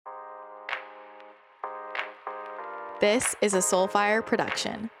This is a Soulfire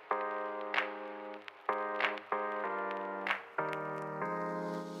production.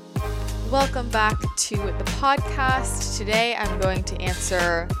 Welcome back to the podcast. Today I'm going to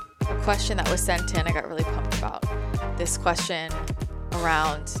answer a question that was sent in. I got really pumped about this question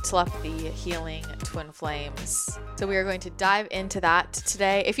around telepathy, healing, twin flames. So we are going to dive into that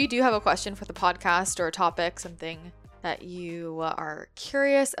today. If you do have a question for the podcast or a topic, something that you are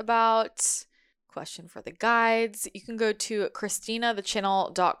curious about, question for the guides, you can go to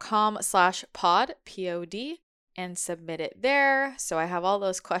christinathechannel.com/pod, P-O-D, and submit it there. So I have all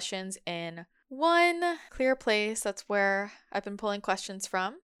those questions in one clear place. That's where I've been pulling questions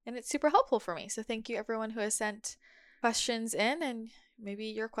from, and it's super helpful for me. So thank you everyone who has sent questions in, and maybe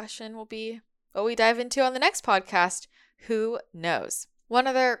your question will be what we dive into on the next podcast. Who knows? One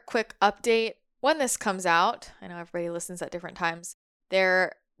other quick update. When this comes out, I know everybody listens at different times,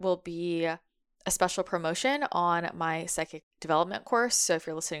 there will be a special promotion on my psychic development course. So if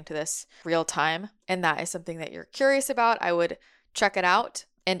you're listening to this real time and that is something that you're curious about, I would check it out.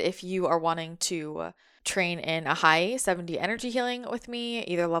 And if you are wanting to train in a high 7D energy healing with me,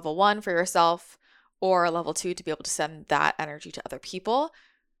 either level 1 for yourself or level 2 to be able to send that energy to other people,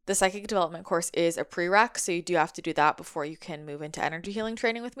 the psychic development course is a prereq. So you do have to do that before you can move into energy healing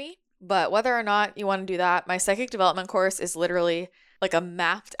training with me. But whether or not you want to do that, my psychic development course is literally like a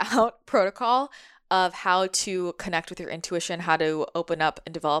mapped out protocol of how to connect with your intuition, how to open up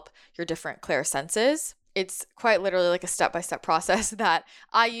and develop your different clairsenses. It's quite literally like a step-by-step process that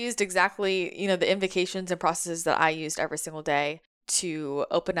I used exactly, the invocations and processes that I used every single day to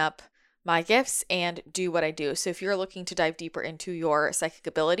open up my gifts and do what I do. So if you're looking to dive deeper into your psychic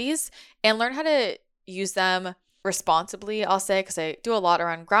abilities and learn how to use them responsibly, I'll say, because I do a lot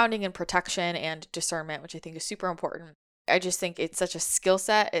around grounding and protection and discernment, which I think is super important. I just think it's such a skill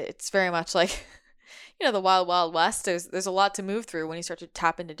set. It's very much like, the wild, wild west. There's a lot to move through when you start to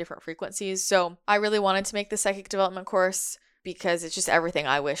tap into different frequencies. So I really wanted to make the psychic development course because it's just everything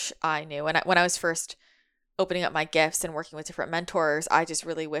I wish I knew. And when I was first opening up my gifts and working with different mentors, I just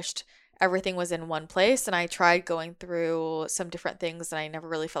really wished everything was in one place, and I tried going through some different things and I never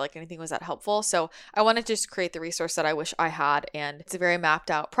really felt like anything was that helpful. So I wanted to just create the resource that I wish I had, and it's a very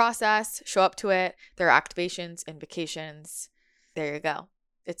mapped out process. Show up to it. There are activations, invocations. There you go.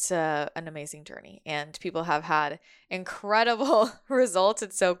 It's an amazing journey, and people have had incredible results.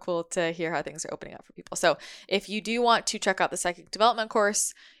 It's so cool to hear how things are opening up for people. So if you do want to check out the psychic development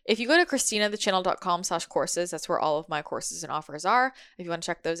course, if you go to christinathechannel.com/courses, that's where all of my courses and offers are. If you want to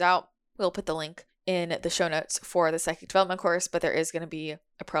check those out, we'll put the link in the show notes for the psychic development course, but there is going to be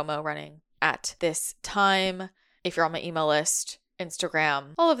a promo running at this time. If you're on my email list,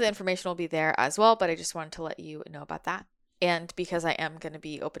 Instagram, all of the information will be there as well, but I just wanted to let you know about that. And because I am going to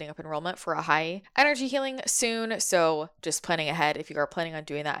be opening up enrollment for a high energy healing soon, so just planning ahead, if you are planning on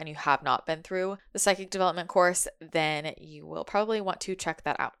doing that and you have not been through the psychic development course, then you will probably want to check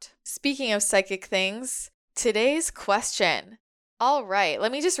that out. Speaking of psychic things, today's question. All right,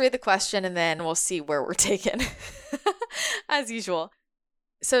 let me just read the question and then we'll see where we're taken, as usual.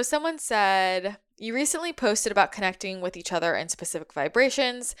 So someone said, you recently posted about connecting with each other in specific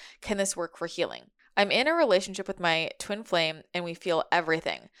vibrations. Can this work for healing? I'm in a relationship with my twin flame and we feel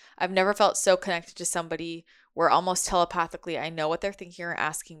everything. I've never felt so connected to somebody where almost telepathically I know what they're thinking or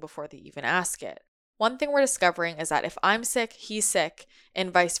asking before they even ask it. One thing we're discovering is that if I'm sick, he's sick,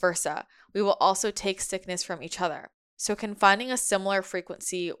 and vice versa. We will also take sickness from each other. So can finding a similar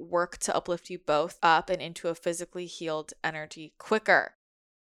frequency work to uplift you both up and into a physically healed energy quicker?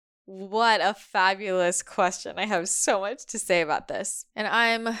 What a fabulous question. I have so much to say about this. And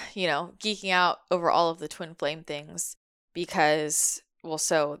I'm, geeking out over all of the twin flame things because,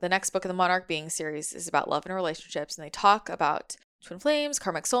 so the next book in the Monarch Being series is about love and relationships, and they talk about twin flames,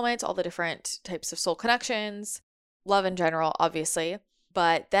 karmic soulmates, all the different types of soul connections, love in general, obviously.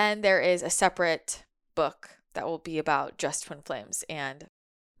 But then there is a separate book that will be about just twin flames. And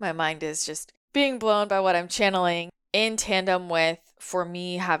my mind is just being blown by what I'm channeling in tandem with, for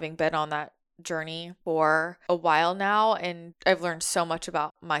me, having been on that journey for a while now. And I've learned so much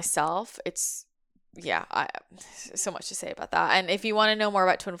about myself. So much to say about that. And if you want to know more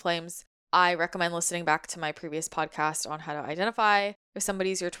about twin flames, I recommend listening back to my previous podcast on how to identify if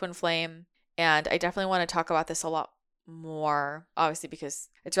somebody's your twin flame. And I definitely want to talk about this a lot more, obviously, because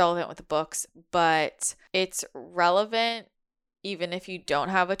it's relevant with the books, but it's relevant even if you don't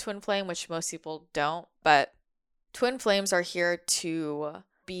have a twin flame, which most people don't. But twin flames are here to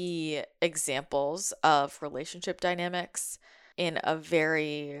be examples of relationship dynamics in a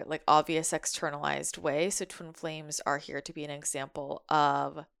very obvious externalized way. So twin flames are here to be an example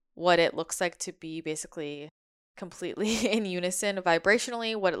of what it looks like to be basically completely in unison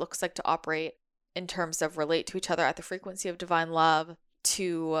vibrationally, what it looks like to operate in terms of relate to each other at the frequency of divine love,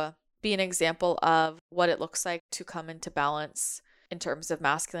 to be an example of what it looks like to come into balance in terms of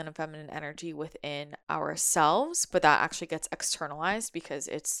masculine and feminine energy within ourselves, but that actually gets externalized because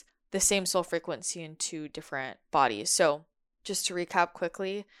it's the same soul frequency in two different bodies. So just to recap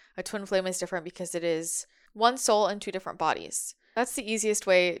quickly, a twin flame is different because it is one soul in two different bodies. That's the easiest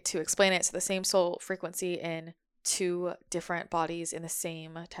way to explain it. So the same soul frequency in two different bodies in the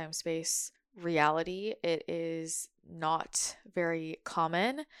same time space reality. It is not very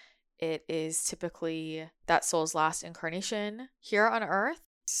common. It is typically that soul's last incarnation here on earth.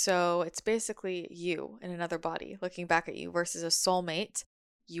 So it's basically you in another body looking back at you versus a soulmate.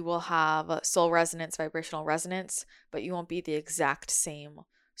 You will have soul resonance, vibrational resonance, but you won't be the exact same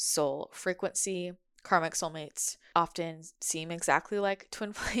soul frequency. Karmic soulmates often seem exactly like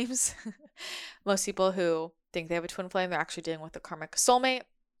twin flames. Most people who think they have a twin flame, they're actually dealing with a karmic soulmate.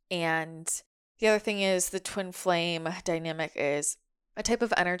 And the other thing is the twin flame dynamic is a type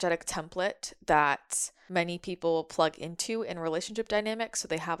of energetic template that many people plug into in relationship dynamics. So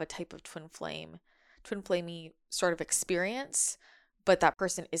they have a type of twin flamey sort of experience, but that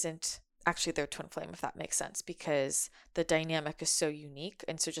person isn't actually their twin flame, if that makes sense, because the dynamic is so unique.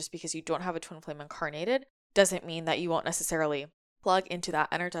 And so just because you don't have a twin flame incarnated doesn't mean that you won't necessarily plug into that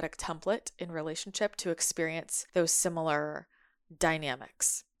energetic template in relationship to experience those similar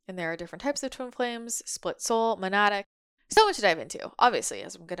dynamics. And there are different types of twin flames: split soul, monadic. So much to dive into, obviously,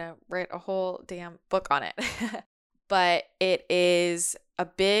 as I'm going to write a whole damn book on it. But it is a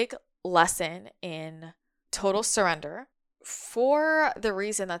big lesson in total surrender for the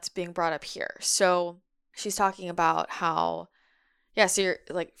reason that's being brought up here. So she's talking about how, so you're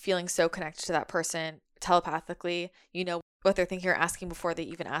like feeling so connected to that person telepathically, you know what they're thinking or asking before they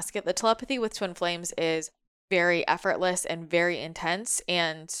even ask it. The telepathy with twin flames is very effortless and very intense,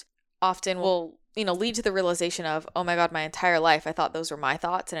 and often will, lead to the realization of, oh my God, my entire life I thought those were my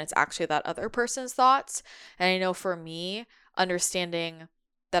thoughts, and it's actually that other person's thoughts. And I know for me, understanding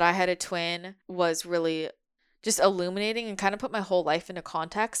that I had a twin was really just illuminating and kind of put my whole life into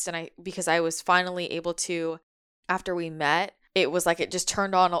context. And because I was finally able to, after we met, it was like it just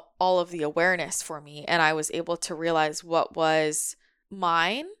turned on all of the awareness for me, and I was able to realize what was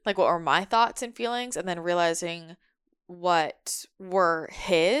mine, like what were my thoughts and feelings, and then realizing what were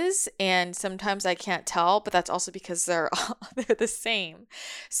his. And sometimes I can't tell, but that's also because they're the same.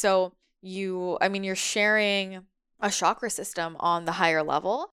 So you're sharing a chakra system on the higher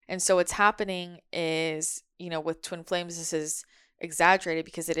level. And so what's happening is, with twin flames, this is exaggerated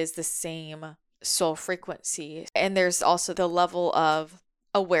because it is the same soul frequency. And there's also the level of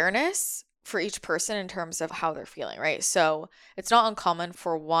awareness for each person in terms of how they're feeling, right? So it's not uncommon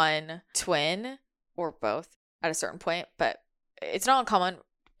for one twin or both at a certain point, but it's not uncommon,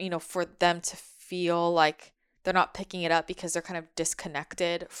 for them to feel like they're not picking it up because they're kind of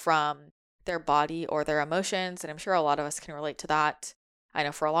disconnected from their body or their emotions. And I'm sure a lot of us can relate to that. I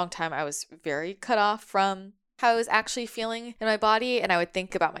know for a long time I was very cut off from how I was actually feeling in my body, and I would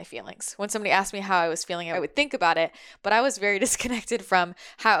think about my feelings. When somebody asked me how I was feeling, I would think about it, but I was very disconnected from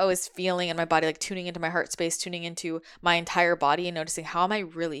how I was feeling in my body, like tuning into my heart space, tuning into my entire body and noticing, how am I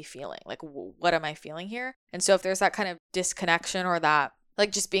really feeling? Like, what am I feeling here? And so if there's that kind of disconnection, or that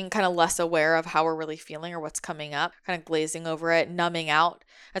like just being kind of less aware of how we're really feeling or what's coming up, kind of glazing over it, numbing out.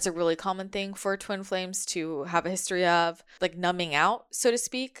 That's a really common thing for twin flames to have a history of, like numbing out, so to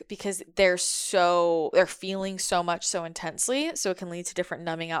speak, because they're feeling so much so intensely. So it can lead to different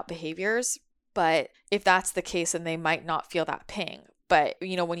numbing out behaviors. But if that's the case, then they might not feel that ping. But,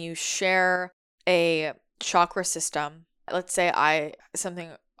 when you share a chakra system, let's say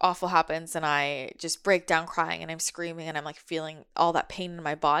something awful happens and I just break down crying and I'm screaming and I'm like feeling all that pain in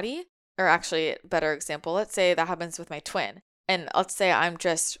my body. Or actually, better example, let's say that happens with my twin. And let's say I'm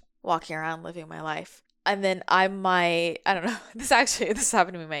just walking around living my life. And then I don't know, this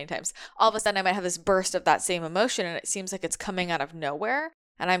happened to me many times. All of a sudden I might have this burst of that same emotion, and it seems like it's coming out of nowhere.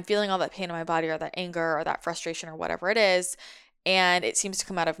 And I'm feeling all that pain in my body, or that anger, or that frustration, or whatever it is. And it seems to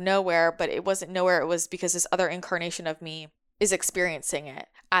come out of nowhere, but it wasn't nowhere. It was because this other incarnation of me is experiencing it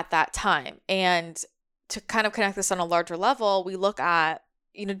at that time. And to kind of connect this on a larger level, we look at,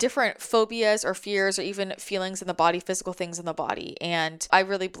 different phobias or fears, or even feelings in the body, physical things in the body. And I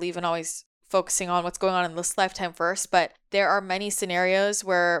really believe in always focusing on what's going on in this lifetime first, but there are many scenarios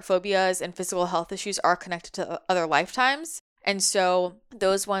where phobias and physical health issues are connected to other lifetimes. And so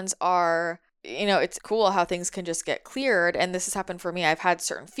those ones are, it's cool how things can just get cleared. And this has happened for me. I've had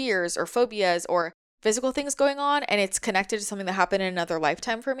certain fears or phobias or physical things going on, and it's connected to something that happened in another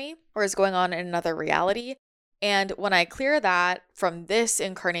lifetime for me, or is going on in another reality. And when I clear that from this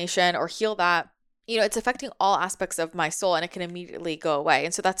incarnation or heal that, it's affecting all aspects of my soul and it can immediately go away.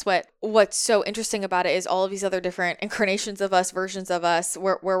 And so that's what's so interesting about it is all of these other different incarnations of us, versions of us,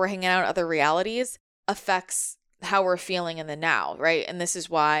 where we're hanging out in other realities affects how we're feeling in the now, right? And this is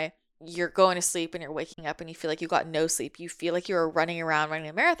why you're going to sleep and you're waking up and you feel like you got no sleep. You feel like you're running around running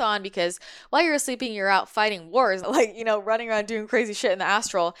a marathon because while you're sleeping, you're out fighting wars, like, running around doing crazy shit in the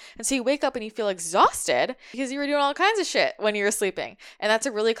astral. And so you wake up and you feel exhausted because you were doing all kinds of shit when you were sleeping. And that's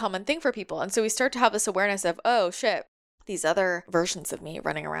a really common thing for people. And so we start to have this awareness of, oh shit, these other versions of me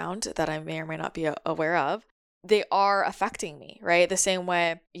running around that I may or may not be aware of, they are affecting me, right? The same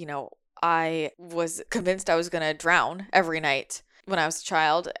way, I was convinced I was going to drown every night when I was a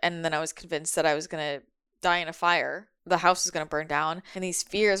child, and then I was convinced that I was going to die in a fire. The house was going to burn down, and these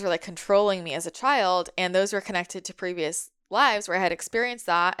fears were like controlling me as a child, and those were connected to previous lives where I had experienced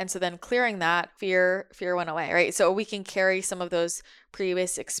that. And so then clearing that, fear went away, right? So we can carry some of those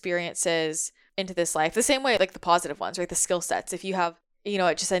previous experiences into this life the same way, like the positive ones, right? The skill sets. If you have,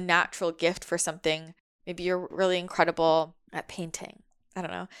 just a natural gift for something, maybe you're really incredible at painting, I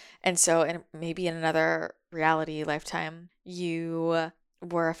don't know. And so maybe in another reality lifetime, you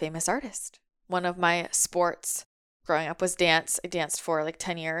were a famous artist. One of my sports growing up was dance. I danced for like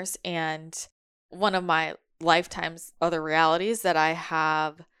 10 years. And one of my lifetime's other realities that I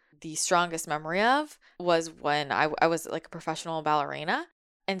have the strongest memory of was when I was like a professional ballerina.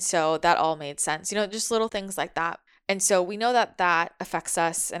 And so that all made sense, just little things like that. And so we know that that affects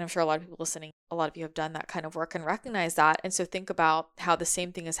us. And I'm sure a lot of people listening, a lot of you have done that kind of work and recognize that. And so think about how the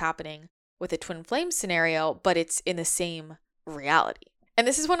same thing is happening with a twin flame scenario, but it's in the same reality. And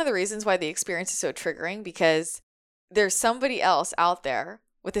this is one of the reasons why the experience is so triggering, because there's somebody else out there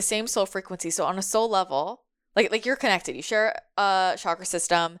with the same soul frequency. So on a soul level, like you're connected, you share a chakra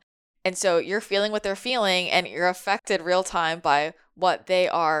system. And so you're feeling what they're feeling and you're affected real time by what they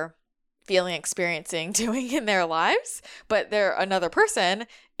are feeling, experiencing, doing in their lives, but they're another person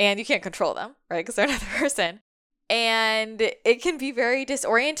and you can't control them, right? Because they're another person. And it can be very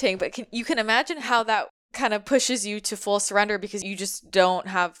disorienting, but you can imagine how that kind of pushes you to full surrender because you just don't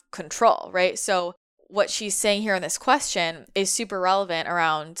have control, right? So what she's saying here in this question is super relevant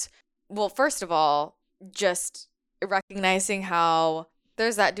around, well, first of all, just recognizing how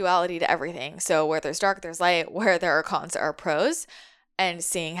there's that duality to everything. So where there's dark, there's light, where there are cons, there are pros, and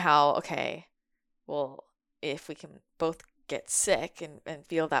seeing how, okay, well, if we can both get sick and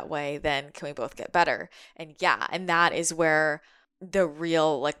feel that way, then can we both get better? And that is where the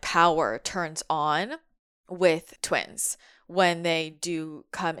real like power turns on with twins when they do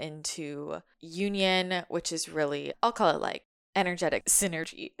come into union, which is really, I'll call it like energetic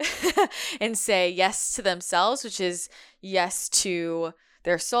synergy, and say yes to themselves, which is yes to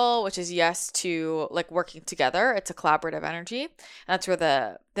their soul, which is yes to like working together. It's a collaborative energy. That's where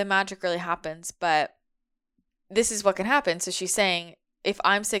the magic really happens. But this is what can happen. So she's saying, if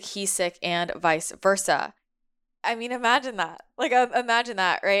I'm sick, he's sick, and vice versa. I mean, imagine that. Like, imagine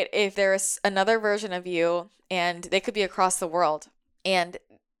that, right? If there's another version of you and they could be across the world and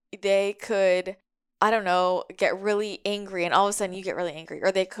they could, I don't know, get really angry and all of a sudden you get really angry,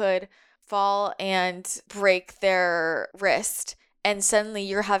 or they could fall and break their wrist and suddenly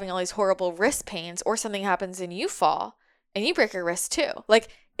you're having all these horrible wrist pains, or something happens and you fall and you break your wrist too. Like,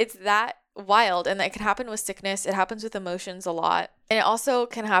 it's that wild. And that can happen with sickness. It happens with emotions a lot. And it also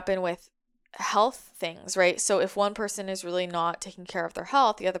can happen with health things, right? So if one person is really not taking care of their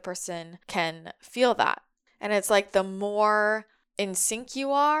health, the other person can feel that. And it's like the more in sync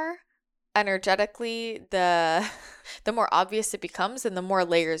you are energetically, the more obvious it becomes, and the more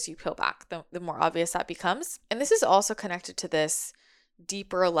layers you peel back, the more obvious that becomes. And this is also connected to this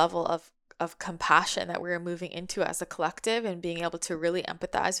deeper level of compassion that we're moving into as a collective, and being able to really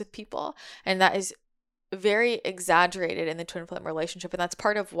empathize with people. And that is very exaggerated in the twin flame relationship. And that's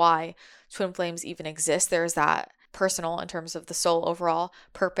part of why twin flames even exist. There's that personal, in terms of the soul overall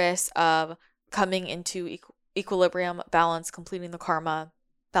purpose of coming into equilibrium, balance, completing the karma,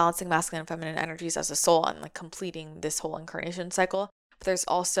 balancing masculine and feminine energies as a soul, and like completing this whole incarnation cycle. But there's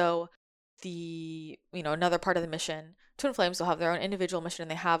also the, another part of the mission. Twin flames will have their own individual mission,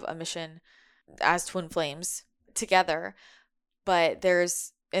 and they have a mission as twin flames together. But there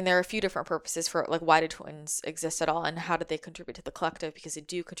are a few different purposes for like, why do twins exist at all, and how do they contribute to the collective? Because they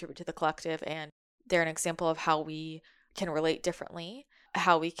do contribute to the collective, and they're an example of how we can relate differently,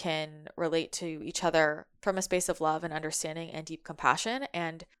 how we can relate to each other from a space of love and understanding and deep compassion.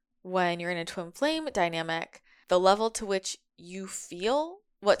 And when you're in a twin flame dynamic, the level to which you feel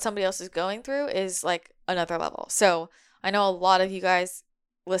what somebody else is going through is like another level. So I know a lot of you guys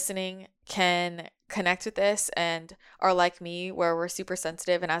listening can connect with this and are like me, where we're super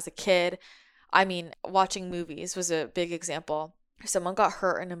sensitive. And as a kid, I mean, watching movies was a big example. If someone got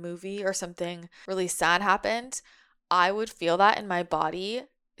hurt in a movie or something really sad happened, I would feel that in my body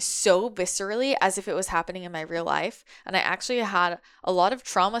so viscerally as if it was happening in my real life. And I actually had a lot of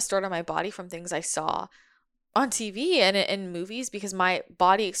trauma stored on my body from things I saw on TV and in movies, because my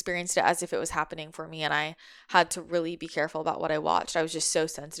body experienced it as if it was happening for me, and I had to really be careful about what I watched. I was just so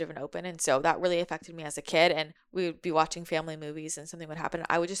sensitive and open, and so that really affected me as a kid. And we would be watching family movies and something would happen, and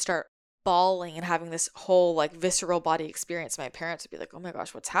I would just start bawling and having this whole like visceral body experience. My parents would be like, "Oh my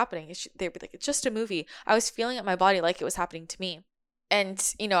gosh, what's happening?" They'd be like, "It's just a movie." I was feeling it in my body like it was happening to me. And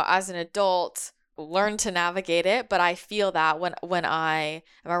as an adult, learn to navigate it, but I feel that when I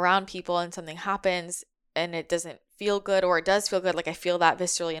am around people and something happens and it doesn't feel good, or it does feel good, like I feel that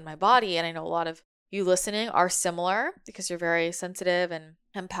viscerally in my body. And I know a lot of you listening are similar because you're very sensitive and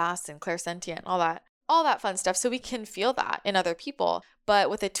empaths and clairsentient and all that fun stuff. So we can feel that in other people. But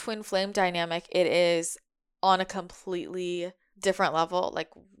with a twin flame dynamic, it is on a completely different level,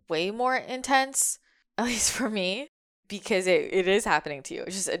 like way more intense, at least for me, because it is happening to you.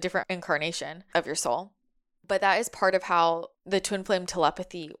 It's just a different incarnation of your soul. But that is part of how the twin flame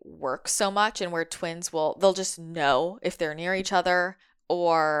telepathy works so much, and where twins they'll just know if they're near each other,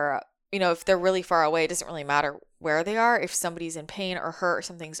 or, if they're really far away. It doesn't really matter where they are. If somebody's in pain or hurt or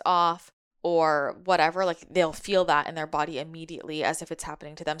something's off or whatever, like they'll feel that in their body immediately as if it's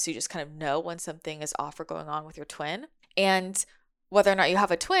happening to them. So you just kind of know when something is off or going on with your twin. And whether or not you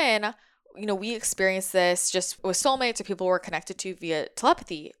have a twin, we experience this just with soulmates or people we're connected to via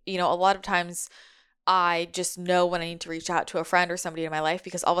telepathy. A lot of times I just know when I need to reach out to a friend or somebody in my life,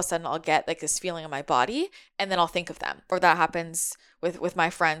 because all of a sudden I'll get like this feeling in my body and then I'll think of them. Or that happens with my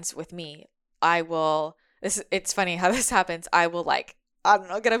friends, with me. It's funny how this happens. I will I don't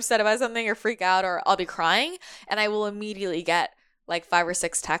know, get upset about something or freak out, or I'll be crying, and I will immediately get like 5 or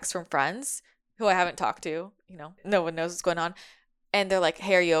 6 texts from friends who I haven't talked to, no one knows what's going on. And they're like,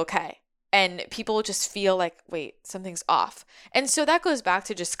 "Hey, are you okay?" And people just feel like, wait, something's off. And so that goes back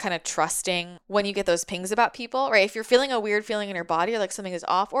to just kind of trusting when you get those pings about people, right? If you're feeling a weird feeling in your body, or like something is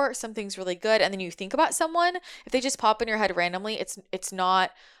off or something's really good, and then you think about someone, if they just pop in your head randomly, it's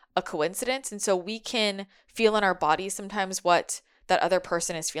not a coincidence. And so we can feel in our bodies sometimes what that other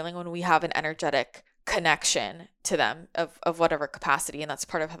person is feeling when we have an energetic connection to them of whatever capacity. And that's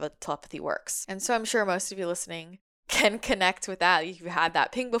part of how the telepathy works. And so I'm sure most of you listening can connect with that. You've had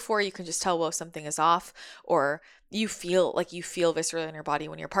that ping before. You can just tell, well, something is off, or you feel viscerally in your body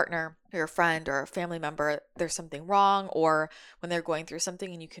when your partner or your friend or a family member, there's something wrong, or when they're going through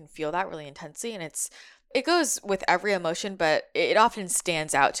something, and you can feel that really intensely. And it goes with every emotion, but it often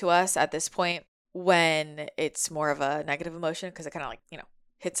stands out to us at this point when it's more of a negative emotion, because it kind of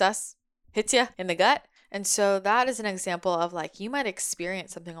hits you in the gut. And so that is an example of you might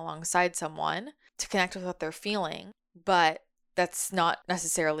experience something alongside someone to connect with what they're feeling, but that's not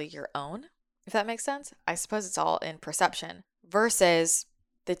necessarily your own, if that makes sense. I suppose it's all in perception. Versus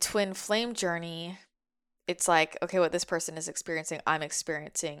the twin flame journey, it's like, okay, what this person is experiencing, I'm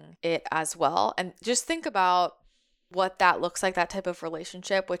experiencing it as well. And just think about what that looks like, that type of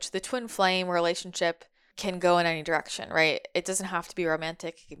relationship, which the twin flame relationship can go in any direction, right? It doesn't have to be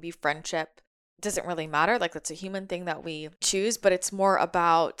romantic. It can be friendship. It doesn't really matter. That's a human thing that we choose, but it's more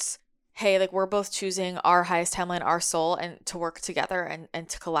about, hey, we're both choosing our highest timeline, our soul, and to work together and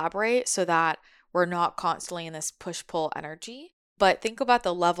to collaborate so that we're not constantly in this push-pull energy. But think about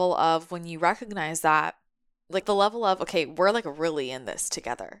the level of when you recognize that, the level of, okay, we're really in this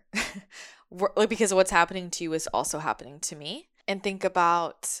together. Because what's happening to you is also happening to me. And think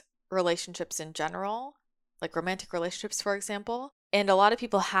about relationships in general, like romantic relationships, for example. And a lot of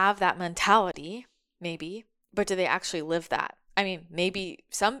people have that mentality, maybe, but do they actually live that? I mean, maybe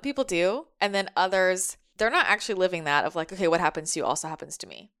some people do, and then others, they're not actually living that of okay, what happens to you also happens to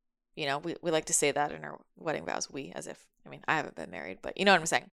me. We like to say that in our wedding vows, as if, I haven't been married, but you know what I'm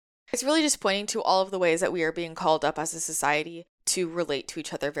saying. It's really just pointing to all of the ways that we are being called up as a society to relate to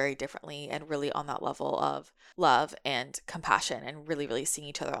each other very differently, and really on that level of love and compassion, and really, really seeing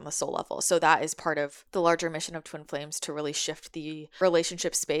each other on the soul level. So that is part of the larger mission of Twin Flames, to really shift the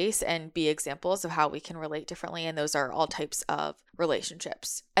relationship space and be examples of how we can relate differently. And those are all types of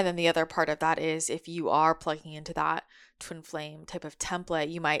relationships. And then the other part of that is, if you are plugging into that twin flame type of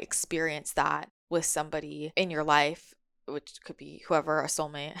template, you might experience that with somebody in your life, which could be whoever, a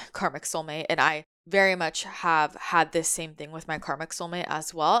soulmate, karmic soulmate. And I very much have had this same thing with my karmic soulmate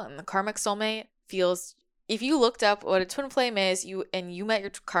as well. And the karmic soulmate feels, if you looked up what a twin flame is, you met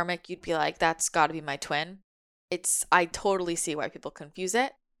your karmic, you'd be like, that's got to be my twin. I totally see why people confuse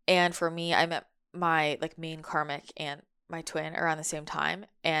it. And for me, I met my like main karmic and my twin around the same time.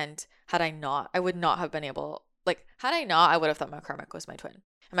 And had I not, I would not have been able, like, had I not, I would have thought my karmic was my twin.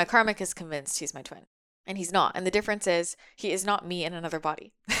 And my karmic is convinced he's my twin. And he's not. And the difference is he is not me in another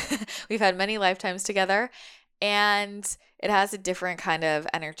body. We've had many lifetimes together, and it has a different kind of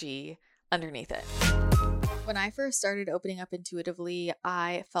energy underneath it. When I first started opening up intuitively,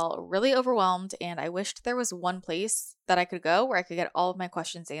 I felt really overwhelmed, and I wished there was one place that I could go where I could get all of my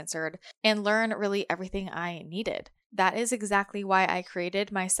questions answered and learn really everything I needed. That is exactly why I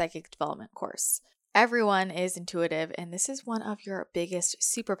created my psychic development course. Everyone is intuitive, and this is one of your biggest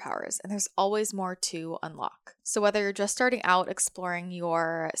superpowers, and there's always more to unlock. So whether you're just starting out exploring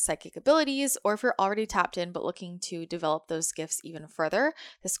your psychic abilities, or if you're already tapped in but looking to develop those gifts even further,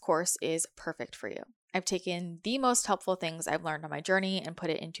 this course is perfect for you. I've taken the most helpful things I've learned on my journey and put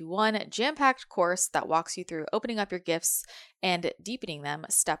it into one jam-packed course that walks you through opening up your gifts and deepening them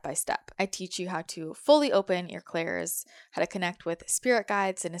step by step. I teach you how to fully open your clairs, how to connect with spirit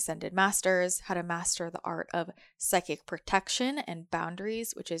guides and ascended masters, how to master the art of psychic protection and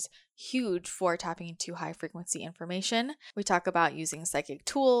boundaries, which is huge for tapping into high frequency information. We talk about using psychic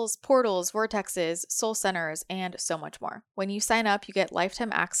tools, portals, vortexes, soul centers, and so much more. When you sign up, you get lifetime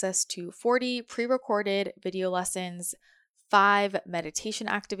access to 40 pre-recorded video lessons, 5 meditation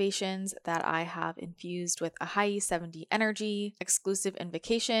activations that I have infused with Ahai 70 energy, exclusive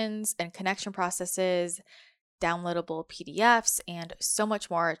invocations and connection processes, downloadable PDFs, and so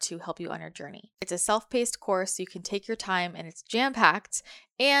much more to help you on your journey. It's a self-paced course, so you can take your time and it's jam-packed,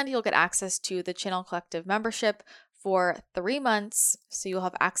 and you'll get access to the Channel Collective membership for 3 months, so you'll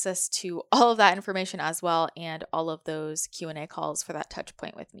have access to all of that information as well, and all of those Q&A calls for that touch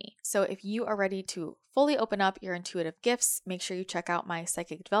point with me. So if you are ready to fully open up your intuitive gifts, make sure you check out my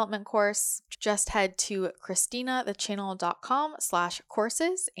psychic development course. Just head to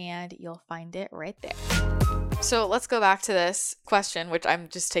christinathechannel.com/courses and you'll find it right there. So let's go back to this question, which I'm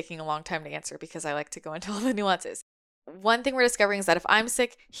just taking a long time to answer because I like to go into all the nuances. One thing we're discovering is that if I'm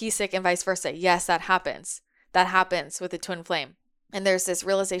sick, he's sick, and vice versa. Yes, that happens. That happens with a twin flame. And there's this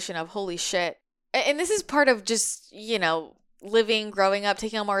realization of, holy shit. And this is part of just, living, growing up,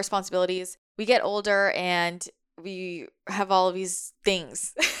 taking on more responsibilities. We get older and we have all of these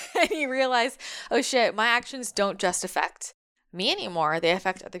things. And you realize, oh shit, my actions don't just affect me anymore. They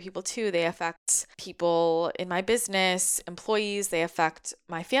affect other people too. They affect people in my business, employees. They affect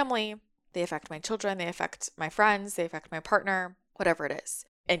my family. They affect my children. They affect my friends. They affect my partner, whatever it is.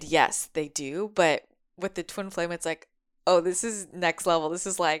 And yes, they do. But with the twin flame, it's like, oh, this is next level. This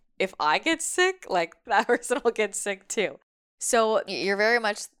is like, if I get sick, like that person will get sick too. So you're very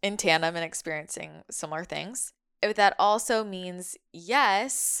much in tandem and experiencing similar things. That also means,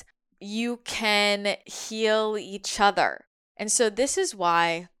 yes, you can heal each other. And so this is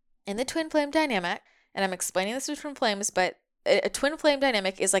why in the twin flame dynamic, and I'm explaining this with twin flames, but a twin flame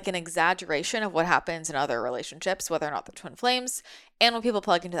dynamic is like an exaggeration of what happens in other relationships, whether or not they're twin flames, and when people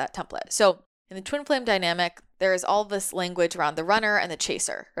plug into that template. So in the twin flame dynamic, there is all this language around the runner and the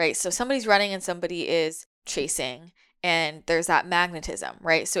chaser, right? So somebody's running and somebody is chasing, and there's that magnetism,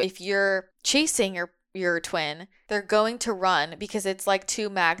 right? So if you're chasing your twin, they're going to run because it's like two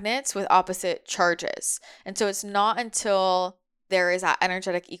magnets with opposite charges. And so it's not until there is that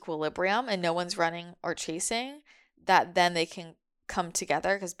energetic equilibrium and no one's running or chasing that then they can come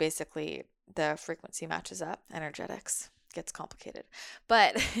together, because basically the frequency matches up. Energetics gets complicated.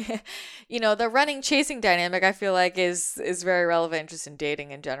 But the running chasing dynamic, I feel like is very relevant just in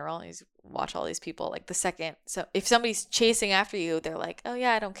dating in general. You watch all these people, like the second, so if somebody's chasing after you, they're like, oh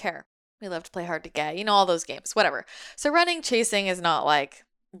yeah, I don't care. We love to play hard to get, all those games, whatever. So running, chasing is not like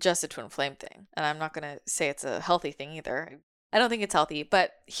just a twin flame thing. And I'm not going to say it's a healthy thing either. I don't think it's healthy,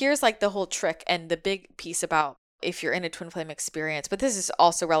 but here's like the whole trick and the big piece about if you're in a twin flame experience, but this is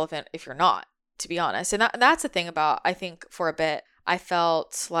also relevant if you're not, to be honest. And that's the thing about, I think for a bit, I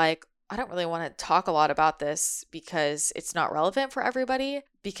felt like I don't really want to talk a lot about this because it's not relevant for everybody,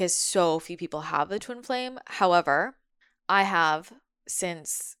 because so few people have the twin flame. However, I have,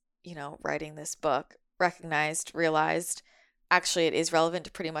 since writing this book, realized actually it is relevant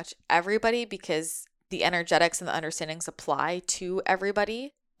to pretty much everybody, because the energetics and the understandings apply to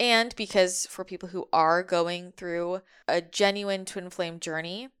everybody. And because for people who are going through a genuine twin flame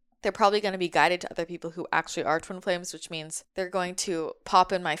journey, they're probably going to be guided to other people who actually are twin flames, which means they're going to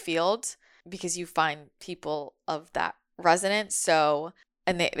pop in my field because you find people of that resonance. So,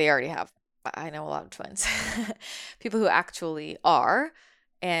 and they already have, I know a lot of twins, people who actually are.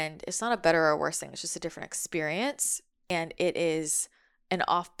 And it's not a better or worse thing. It's just a different experience. And it is an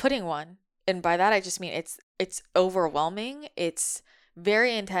off-putting one And by that, I just mean it's overwhelming. It's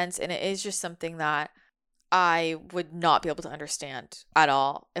very intense. And it is just something that I would not be able to understand at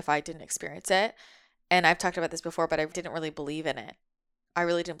all if I didn't experience it. And I've talked about this before, but I didn't really believe in it. I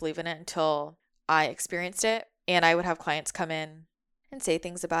really didn't believe in it until I experienced it. And I would have clients come in and say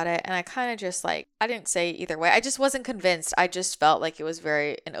things about it. And I kind of just like, I didn't say either way. I just wasn't convinced. I just felt like it was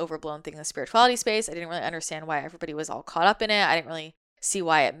very an overblown thing in the spirituality space. I didn't really understand why everybody was all caught up in it. I didn't really see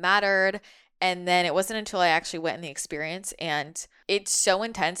why it mattered. And then it wasn't until I actually went in the experience, and it's so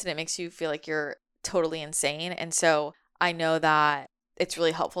intense and it makes you feel like you're totally insane. And so I know that it's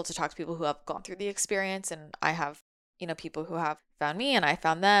really helpful to talk to people who have gone through the experience. And I have, people who have found me and I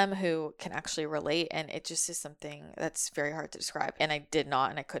found them who can actually relate. And it just is something that's very hard to describe. And I did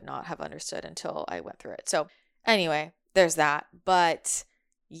not and I could not have understood until I went through it. So anyway, there's that. But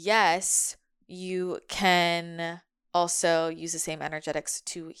yes, you can also use the same energetics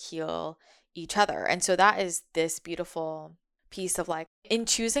to heal each other. And so that is this beautiful piece of like, in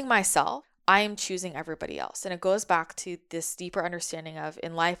choosing myself, I am choosing everybody else. And it goes back to this deeper understanding of,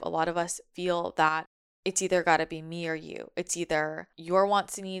 in life, a lot of us feel that it's either got to be me or you. It's either your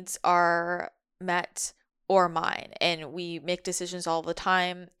wants and needs are met or mine. And we make decisions all the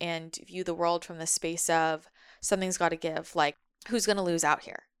time and view the world from the space of something's got to give. Like, who's going to lose out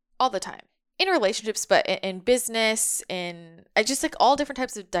here? All the time. In relationships, but in business, in just like all different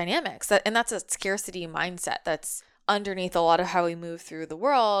types of dynamics. And that's a scarcity mindset that's underneath a lot of how we move through the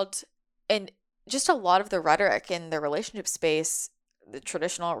world. And just a lot of the rhetoric in the relationship space, the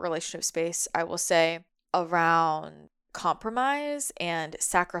traditional relationship space, I will say, around compromise and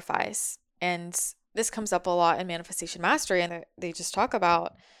sacrifice. And this comes up a lot in Manifestation Mastery, and they just talk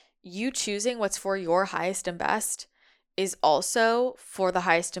about you choosing what's for your highest and best is also for the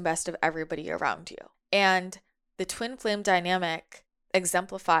highest and best of everybody around you. And the twin flame dynamic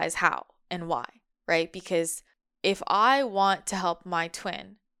exemplifies how and why, right? Because if I want to help my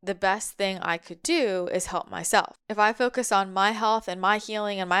twin, the best thing I could do is help myself. If I focus on my health and my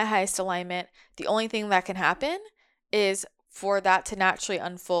healing and my highest alignment, the only thing that can happen is for that to naturally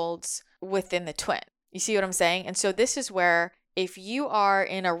unfold within the twin. You see what I'm saying? And so this is where, if you are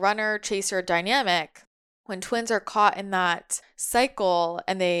in a runner-chaser dynamic, when twins are caught in that cycle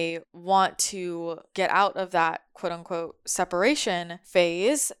and they want to get out of that quote unquote separation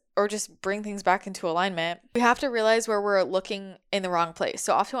phase, or just bring things back into alignment, we have to realize where we're looking in the wrong place.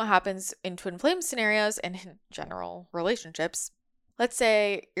 So often what happens in twin flame scenarios and in general relationships, let's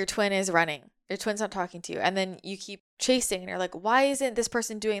say your twin is running, your twin's not talking to you, and then you keep chasing and you're like, why isn't this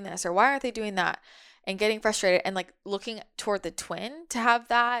person doing this? Or why aren't they doing that? And getting frustrated and like looking toward the twin to have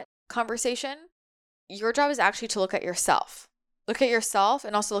that conversation. Your job is actually to look at yourself. Look at yourself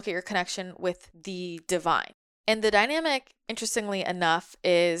and also look at your connection with the divine. And the dynamic, interestingly enough,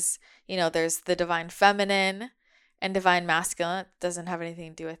 is, there's the divine feminine and divine masculine. It doesn't have anything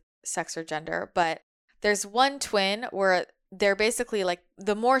to do with sex or gender, but there's one twin where they're basically like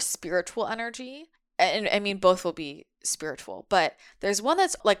the more spiritual energy. And I mean, both will be spiritual, but there's one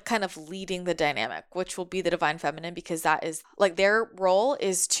that's like kind of leading the dynamic, which will be the divine feminine, because that is like their role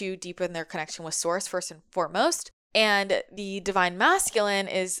is to deepen their connection with source first and foremost. And the divine masculine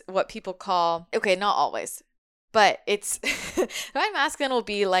is what people call, okay, not always, but it's divine masculine will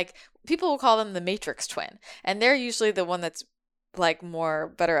be like, people will call them the matrix twin. And they're usually the one that's like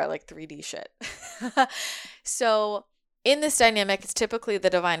more better at like 3D shit. So in this dynamic, it's typically the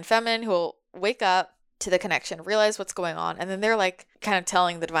divine feminine who will wake up to the connection, realize what's going on, and then they're like kind of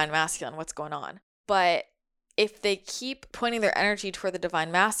telling the divine masculine what's going on. But if they keep pointing their energy toward the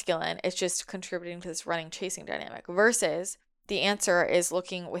divine masculine, it's just contributing to this running chasing dynamic, versus the answer is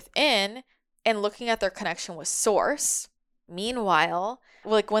looking within and looking at their connection with source. Meanwhile,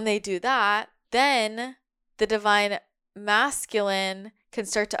 like when they do that, then the divine masculine can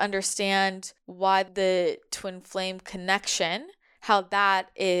start to understand why the twin flame connection, how that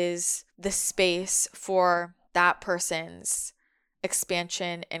is the space for that person's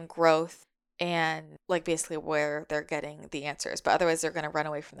expansion and growth, and like basically where they're getting the answers. But otherwise they're going to run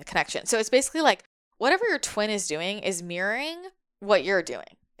away from the connection. So it's basically like whatever your twin is doing is mirroring what you're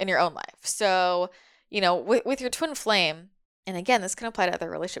doing in your own life. So, with your twin flame, and again, this can apply to other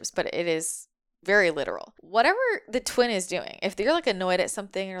relationships, but it is very literal. Whatever the twin is doing, if you're like annoyed at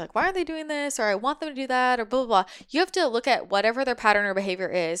something, you're like, why are they doing this? Or I want them to do that, or blah, blah, blah. You have to look at whatever their pattern or behavior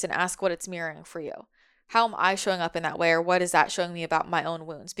is and ask what it's mirroring for you. How am I showing up in that way? Or what is that showing me about my own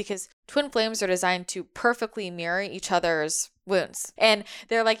wounds? Because twin flames are designed to perfectly mirror each other's wounds. And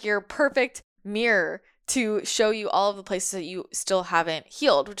they're like your perfect mirror to show you all of the places that you still haven't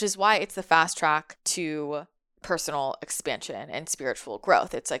healed, which is why it's the fast track to personal expansion and spiritual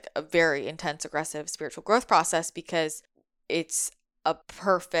growth. It's like a very intense, aggressive spiritual growth process because it's a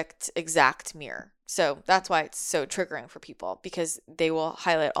perfect, exact mirror. So that's why it's so triggering for people, because they will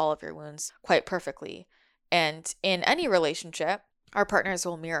highlight all of your wounds quite perfectly. And in any relationship, our partners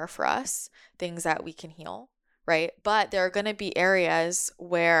will mirror for us things that we can heal, right? But there are going to be areas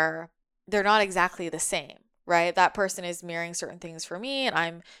where they're not exactly the same, right? That person is mirroring certain things for me and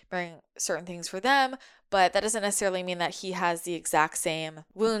I'm mirroring certain things for them, but that doesn't necessarily mean that he has the exact same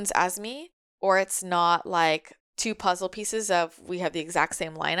wounds as me, or it's not like two puzzle pieces of we have the exact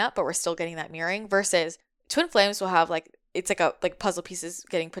same lineup, but we're still getting that mirroring, versus twin flames will have like, it's like puzzle pieces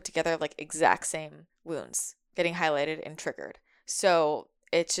getting put together, like exact same wounds getting highlighted and triggered. So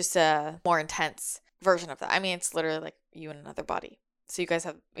it's just a more intense version of that. I mean, it's literally like you in another body. So you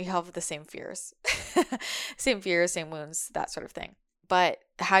have the same fears, same fears, same wounds, that sort of thing. But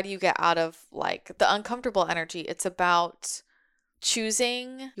how do you get out of like the uncomfortable energy? It's about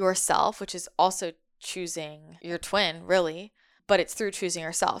choosing yourself, which is also choosing your twin, really, but it's through choosing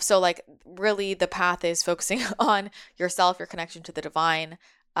yourself. So like really the path is focusing on yourself, your connection to the divine,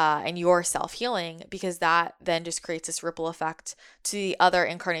 and your self-healing, because that then just creates this ripple effect to the other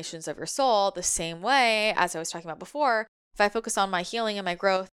incarnations of your soul. The same way as I was talking about before, if I focus on my healing and my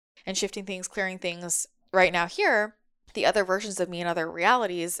growth and shifting things, clearing things right now here, the other versions of me and other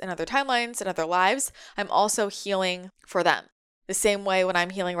realities and other timelines and other lives, I'm also healing for them. The same way when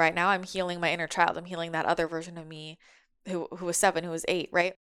I'm healing right now, I'm healing my inner child. I'm healing that other version of me who was 7, who was 8,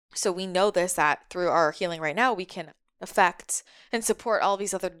 right? So we know this, that through our healing right now, we can affect and support all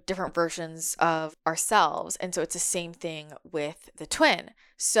these other different versions of ourselves. And so it's the same thing with the twin.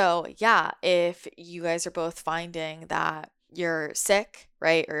 So yeah, if you guys are both finding that you're sick,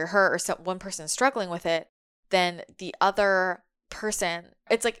 right, or you're hurt, or one person's struggling with it, then the other person,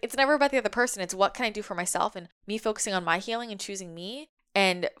 it's like, it's never about the other person. It's what can I do for myself, and me focusing on my healing and choosing me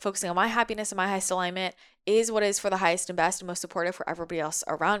and focusing on my happiness and my highest alignment is what is for the highest and best and most supportive for everybody else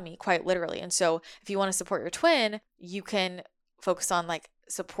around me, quite literally. And so if you want to support your twin, you can focus on like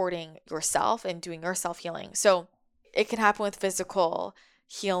supporting yourself and doing your self healing. So it can happen with physical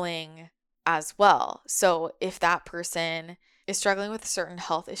healing as well. So if that person is struggling with a certain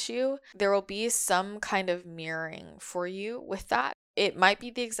health issue, there will be some kind of mirroring for you with that. It might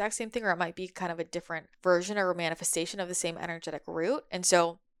be the exact same thing, or it might be kind of a different version or a manifestation of the same energetic root. And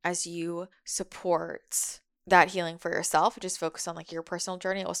so as you support that healing for yourself, just focus on like your personal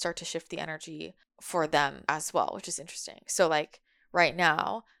journey, it will start to shift the energy for them as well, which is interesting. So like right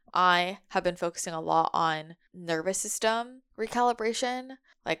now, I have been focusing a lot on nervous system recalibration,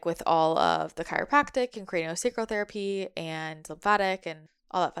 like with all of the chiropractic and craniosacral therapy and lymphatic and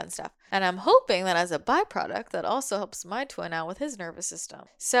all that fun stuff. And I'm hoping that as a byproduct, that also helps my twin out with his nervous system.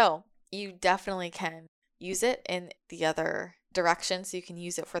 So you definitely can use it in the other direction. So you can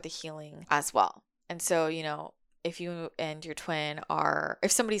use it for the healing as well. And so, you know, if you and your twin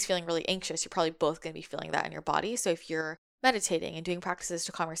if somebody's feeling really anxious, you're probably both going to be feeling that in your body. So if you're meditating and doing practices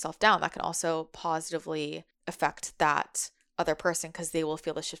to calm yourself down, that can also positively affect that other person, because they will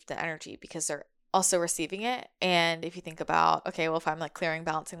feel the shift in energy because they're also receiving it. And if you think about, okay, well, if I'm like clearing,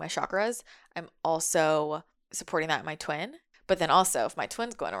 balancing my chakras, I'm also supporting that in my twin. But then also if my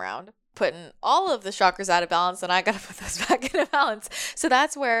twin's going around putting all of the chakras out of balance, then I got to put those back into balance. So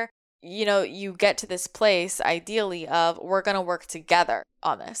that's where, you know, you get to this place ideally of we're going to work together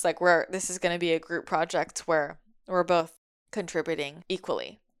on this. Like this is going to be a group project where we're both contributing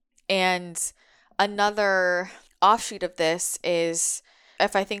equally. And another offshoot of this is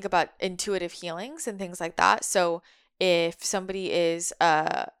if I think about intuitive healings and things like that. So if somebody is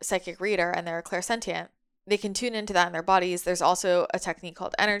a psychic reader and they're clairsentient, they can tune into that in their bodies. There's also a technique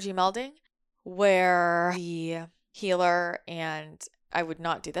called energy melding, where the healer, and I would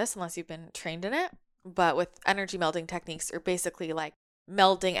not do this unless you've been trained in it, but with energy melding techniques are basically like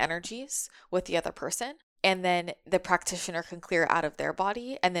melding energies with the other person. And then the practitioner can clear out of their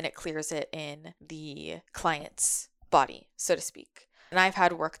body, and then it clears it in the client's body, so to speak. And I've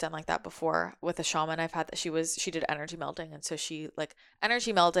had work done like that before with a shaman. I've had that she did energy melding. And so she like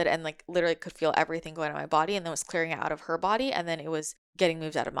energy melded and like literally could feel everything going on in my body, and then was clearing it out of her body. And then it was getting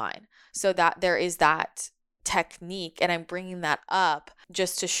moved out of mine. So that there is that technique. And I'm bringing that up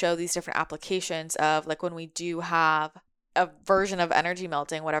just to show these different applications of like when we do have a version of energy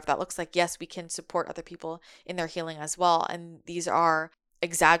melting, whatever that looks like, yes, we can support other people in their healing as well. And these are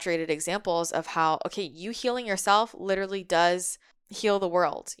exaggerated examples of how, okay, you healing yourself literally does heal the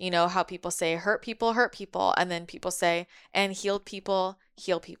world. You know how people say hurt people, and then people say, and healed people,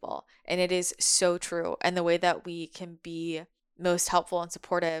 heal people. And it is so true. And the way that we can be most helpful and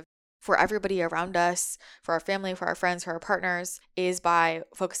supportive for everybody around us, for our family, for our friends, for our partners, is by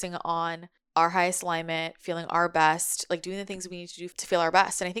focusing on our highest alignment, feeling our best, like doing the things we need to do to feel our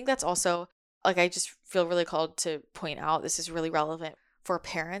best. And I think that's also, like, I just feel really called to point out this is really relevant for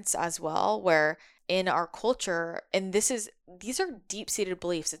parents as well, where in our culture, and these are deep-seated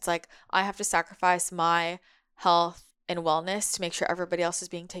beliefs. It's like, I have to sacrifice my health and wellness to make sure everybody else is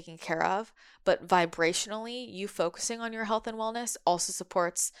being taken care of. But vibrationally, you focusing on your health and wellness also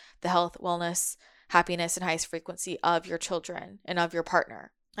supports the health, wellness, happiness, and highest frequency of your children and of your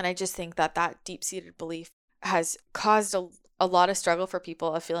partner. And I just think that that deep-seated belief has caused a lot of struggle for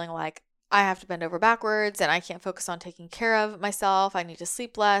people of feeling like, I have to bend over backwards and I can't focus on taking care of myself. I need to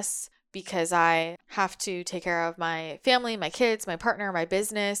sleep less because I have to take care of my family, my kids, my partner, my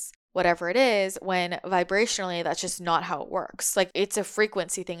business, whatever it is, when vibrationally, that's just not how it works. Like, it's a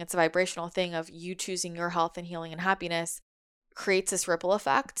frequency thing. It's a vibrational thing of you choosing your health and healing and happiness creates this ripple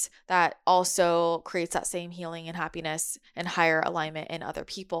effect that also creates that same healing and happiness and higher alignment in other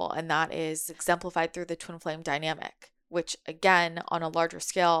people. And that is exemplified through the twin flame dynamic, which again, on a larger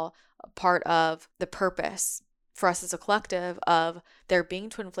scale, part of the purpose for us as a collective of there being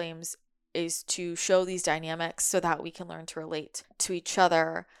twin flames is to show these dynamics so that we can learn to relate to each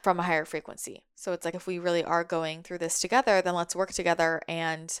other from a higher frequency. So it's like, if we really are going through this together, then let's work together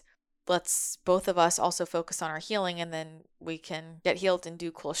and let's both of us also focus on our healing, and then we can get healed and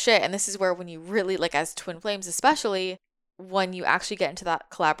do cool shit. And this is where, when you really, like, as twin flames, especially when you actually get into that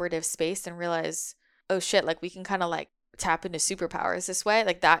collaborative space and realize, oh shit, like, we can kind of like tap into superpowers this way,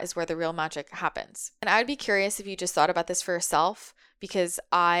 like, that is where the real magic happens. And I'd be curious if you just thought about this for yourself, because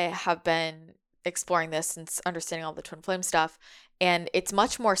I have been exploring this since understanding all the twin flame stuff, and it's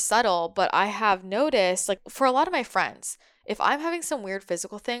much more subtle. But I have noticed, like, for a lot of my friends, if I'm having some weird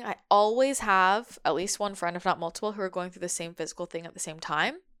physical thing, I always have at least one friend, if not multiple, who are going through the same physical thing at the same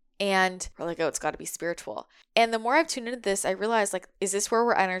time. And we're like, oh, it's got to be spiritual. And the more I've tuned into this, I realize, like, is this where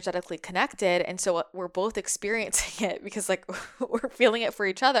we're energetically connected? And so we're both experiencing it because, like, we're feeling it for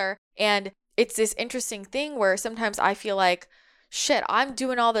each other. And it's this interesting thing where sometimes I feel like, shit, I'm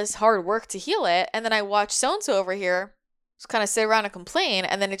doing all this hard work to heal it. And then I watch so-and-so over here just kind of sit around and complain,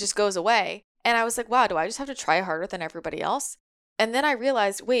 and then it just goes away. And I was like, wow, do I just have to try harder than everybody else? And then I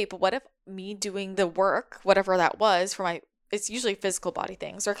realized, wait, but what if me doing the work, whatever that was, it's usually physical body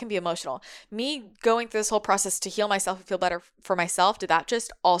things, or it can be emotional. Me going through this whole process to heal myself and feel better for myself, did that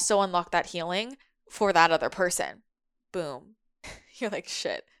just also unlock that healing for that other person? Boom. You're like,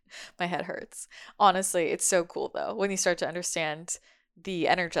 shit, my head hurts. Honestly, it's so cool though, when you start to understand the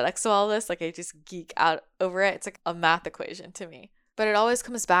energetics of all this. Like, I just geek out over it. It's like a math equation to me. But it always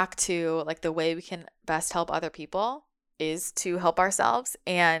comes back to, like, the way we can best help other people is to help ourselves.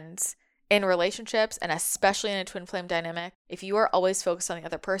 And in relationships, and especially in a twin flame dynamic, if you are always focused on the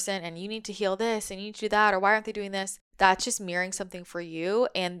other person and you need to heal this and you need to do that, or why aren't they doing this, that's just mirroring something for you.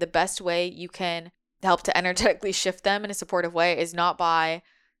 And the best way you can help to energetically shift them in a supportive way is not by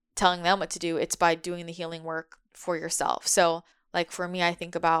telling them what to do, it's by doing the healing work for yourself. So, like, for me, I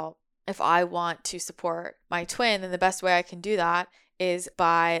think about, if I want to support my twin, then the best way I can do that is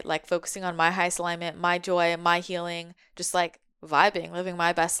by, like, focusing on my highest alignment, my joy, my healing, just like vibing, living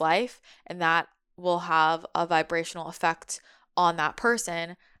my best life. And that will have a vibrational effect on that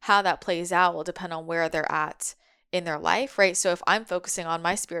person. How that plays out will depend on where they're at in their life, right? So if I'm focusing on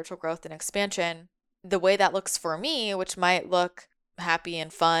my spiritual growth and expansion, the way that looks for me, which might look happy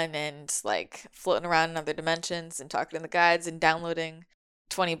and fun and like floating around in other dimensions and talking to the guides and downloading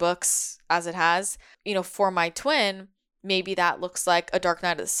 20 books as it has, for my twin, maybe that looks like a dark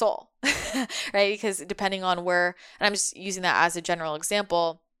night of the soul, right? Because depending on where, and I'm just using that as a general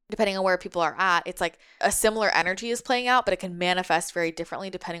example, depending on where people are at, it's like a similar energy is playing out, but it can manifest very differently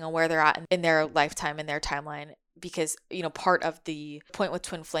depending on where they're at in their lifetime, in their timeline. Because, part of the point with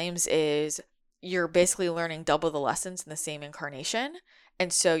twin flames is you're basically learning double the lessons in the same incarnation.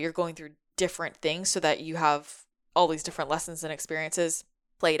 And so you're going through different things so that you have all these different lessons and experiences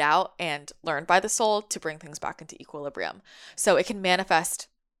played out and learned by the soul to bring things back into equilibrium. So it can manifest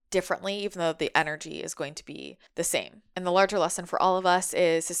differently, even though the energy is going to be the same. And the larger lesson for all of us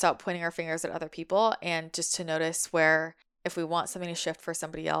is to stop pointing our fingers at other people and just to notice where, if we want something to shift for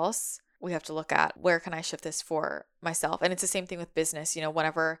somebody else, we have to look at, where can I shift this for myself? And it's the same thing with business,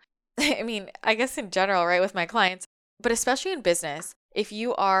 whenever, I guess in general, right, with my clients, but especially in business, if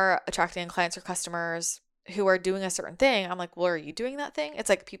you are attracting clients or customers who are doing a certain thing, I'm like, well, are you doing that thing? It's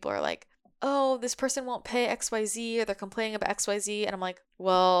like people are like, oh, this person won't pay XYZ, or they're complaining about XYZ. And I'm like,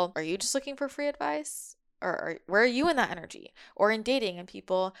 well, are you just looking for free advice? Or where are you in that energy? Or in dating, and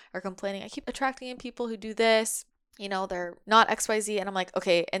people are complaining, I keep attracting in people who do this. they're not XYZ. And I'm like,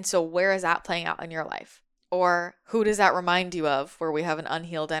 okay, and so where is that playing out in your life? Or who does that remind you of where we have an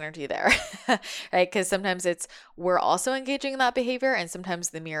unhealed energy there, right? Because sometimes we're also engaging in that behavior. And sometimes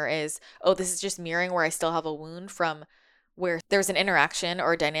the mirror is, oh, this is just mirroring where I still have a wound from where there's an interaction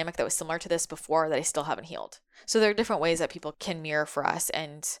or a dynamic that was similar to this before that I still haven't healed. So there are different ways that people can mirror for us,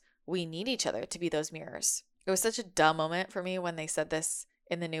 and we need each other to be those mirrors. It was such a dumb moment for me when they said this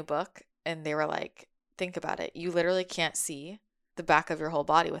in the new book, and they were like, think about it. You literally can't see the back of your whole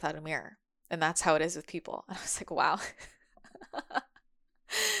body without a mirror. And that's how it is with people. And I was like, wow.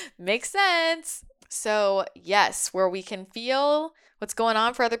 Makes sense. So yes, where we can feel what's going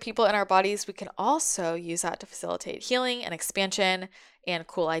on for other people in our bodies, we can also use that to facilitate healing and expansion and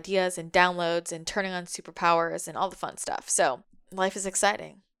cool ideas and downloads and turning on superpowers and all the fun stuff. So life is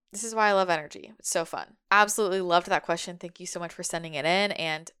exciting. This is why I love energy. It's so fun. Absolutely loved that question. Thank you so much for sending it in.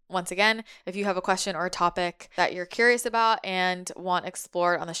 And once again, if you have a question or a topic that you're curious about and want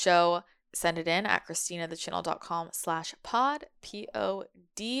explored on the show, send it in at christinathechannel.com/pod,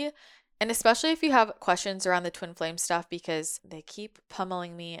 P-O-D. And especially if you have questions around the twin flame stuff, because they keep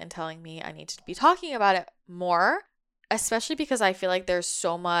pummeling me and telling me I need to be talking about it more, especially because I feel like there's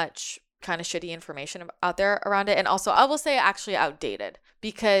so much kind of shitty information out there around it. And also, I will say actually outdated,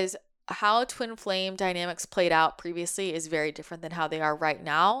 because how twin flame dynamics played out previously is very different than how they are right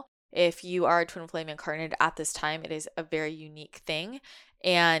now. If you are a twin flame incarnated at this time, it is a very unique thing.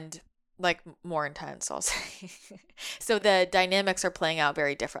 And like more intense, I'll say. So the dynamics are playing out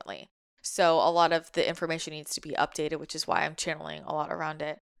very differently. So a lot of the information needs to be updated, which is why I'm channeling a lot around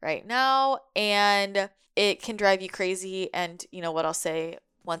it right now. And it can drive you crazy. And what I'll say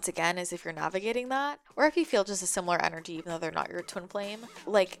once again is, if you're navigating that, or if you feel just a similar energy, even though they're not your twin flame,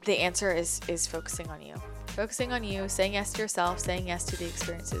 like the answer is focusing on you. Focusing on you, saying yes to yourself, saying yes to the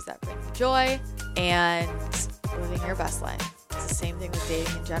experiences that bring you joy, and living your best life. It's the same thing with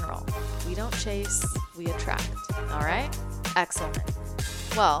dating in general. We don't chase, we attract. All right? Excellent.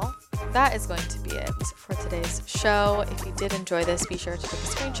 Well, that is going to be it for today's show. If you did enjoy this, be sure to take a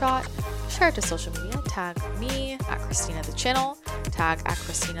screenshot, share it to social media, tag me at Christina the Channel, tag at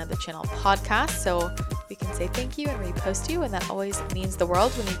Christina the Channel podcast, so we can say thank you and repost you, and that always means the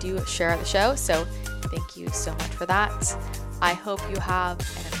world when you do share the show. So thank you so much for that. I hope you have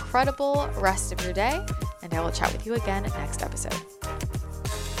an incredible rest of your day, and I will chat with you again next episode.